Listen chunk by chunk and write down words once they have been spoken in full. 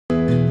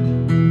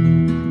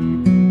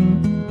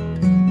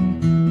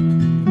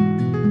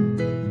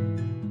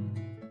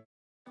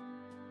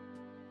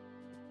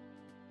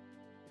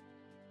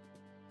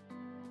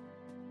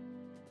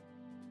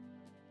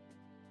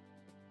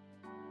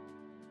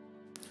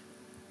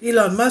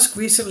Elon Musk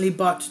recently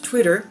bought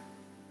Twitter,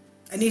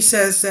 and he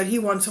says that he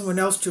wants someone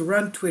else to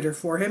run Twitter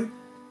for him.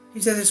 He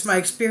says, "It's my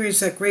experience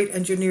that great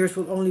engineers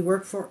will only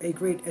work for a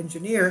great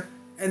engineer,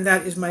 and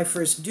that is my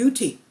first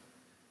duty."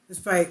 This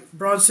is by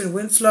Bronson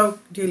Winslow,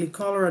 Daily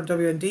Caller on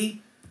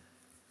WND.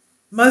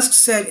 Musk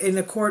said in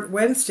a court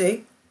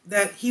Wednesday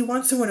that he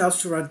wants someone else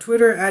to run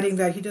Twitter, adding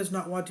that he does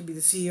not want to be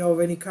the CEO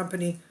of any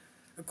company,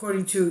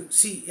 according to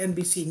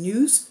CNBC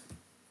News.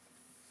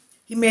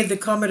 He made the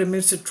comment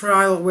amidst a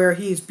trial where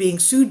he is being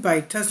sued by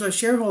Tesla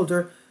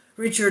shareholder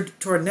Richard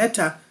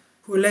Tornetta,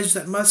 who alleged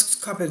that Musk's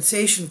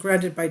compensation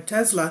granted by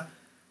Tesla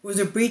was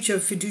a breach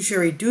of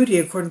fiduciary duty,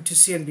 according to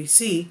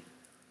CNBC.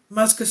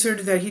 Musk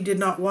asserted that he did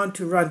not want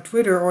to run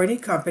Twitter or any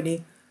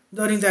company,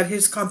 noting that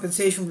his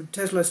compensation from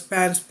Tesla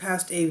spans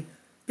past a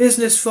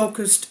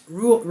business-focused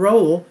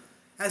role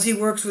as he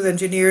works with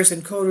engineers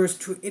and coders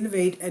to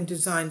innovate and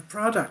design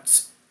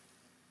products.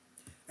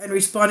 And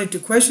responding to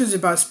questions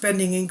about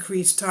spending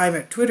increased time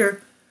at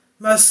Twitter,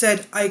 Musk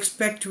said, "I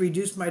expect to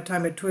reduce my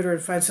time at Twitter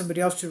and find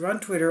somebody else to run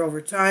Twitter over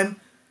time.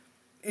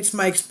 It's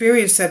my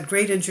experience that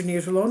great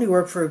engineers will only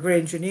work for a great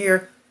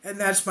engineer, and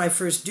that's my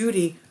first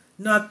duty,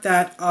 not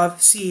that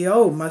of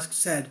CEO," Musk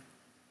said.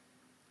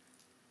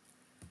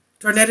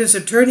 Tornetta's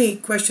attorney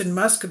questioned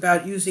Musk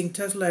about using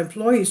Tesla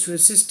employees to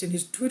assist in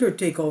his Twitter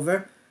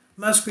takeover.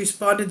 Musk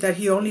responded that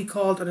he only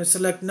called on a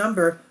select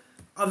number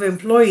of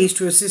employees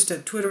to assist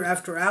at Twitter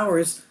after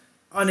hours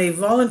on a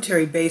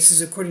voluntary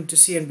basis, according to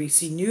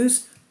CNBC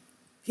News.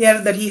 He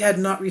added that he had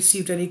not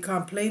received any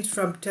complaints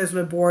from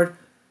Tesla board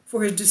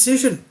for his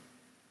decision.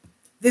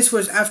 "This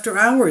was after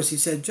hours," he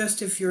said.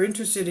 "Just if you're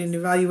interested in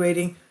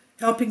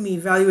helping me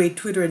evaluate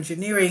Twitter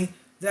engineering,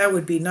 that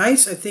would be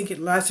nice. I think it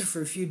lasted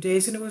for a few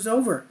days and it was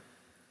over."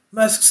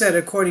 Musk said,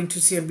 according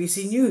to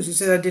CNBC News, he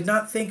said, "I did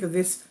not think of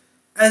this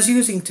as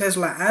using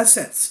Tesla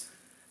assets.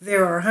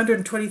 There are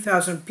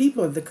 120,000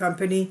 people at the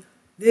company.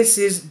 This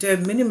is de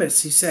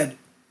minimis," he said.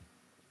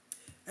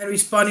 And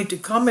responding to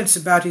comments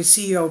about his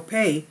CEO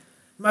pay,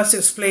 Musk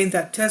explained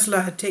that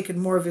Tesla had taken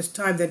more of his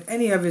time than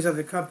any of his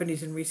other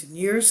companies in recent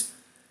years.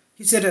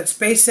 He said, "At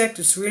SpaceX,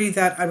 it's really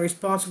that I'm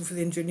responsible for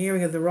the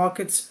engineering of the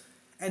rockets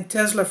and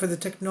Tesla for the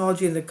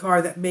technology in the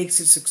car that makes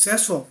it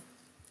successful."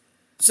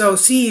 So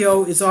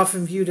CEO is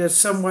often viewed as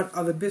somewhat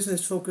of a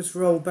business-focused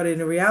role, but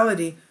in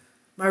reality,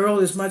 my role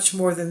is much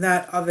more than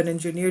that of an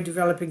engineer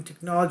developing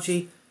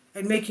technology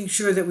and making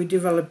sure that we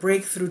develop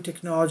breakthrough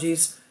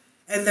technologies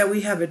and that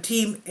we have a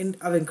team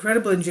of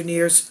incredible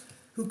engineers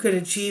who can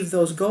achieve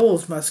those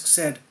goals, Musk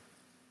said.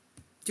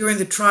 During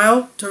the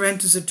trial,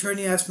 Torrenta's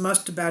attorney asked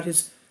Musk about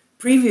his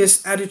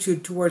previous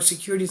attitude towards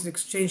Securities and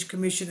Exchange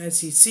Commission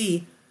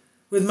SEC,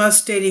 with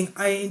Musk stating,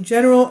 In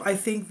general, I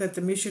think that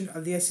the mission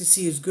of the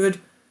SEC is good,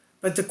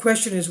 but the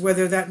question is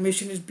whether that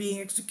mission is being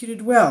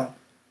executed well,"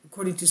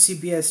 according to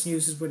CBS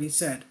News is what he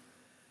said.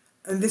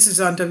 And this is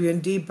on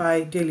WND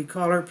by Daily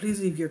Caller. Please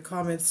leave your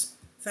comments.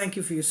 Thank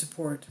you for your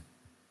support.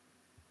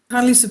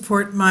 Kindly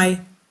support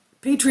my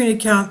Patreon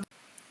account.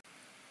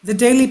 The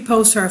daily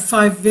posts are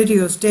 5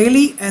 videos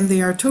daily, and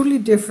they are totally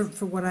different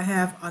from what I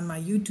have on my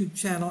YouTube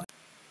channel.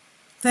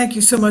 Thank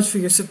you so much for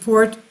your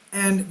support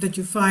and that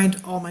you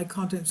find all my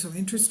content so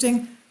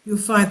interesting. You'll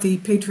find the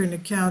Patreon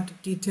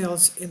account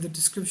details in the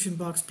description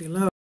box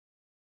below.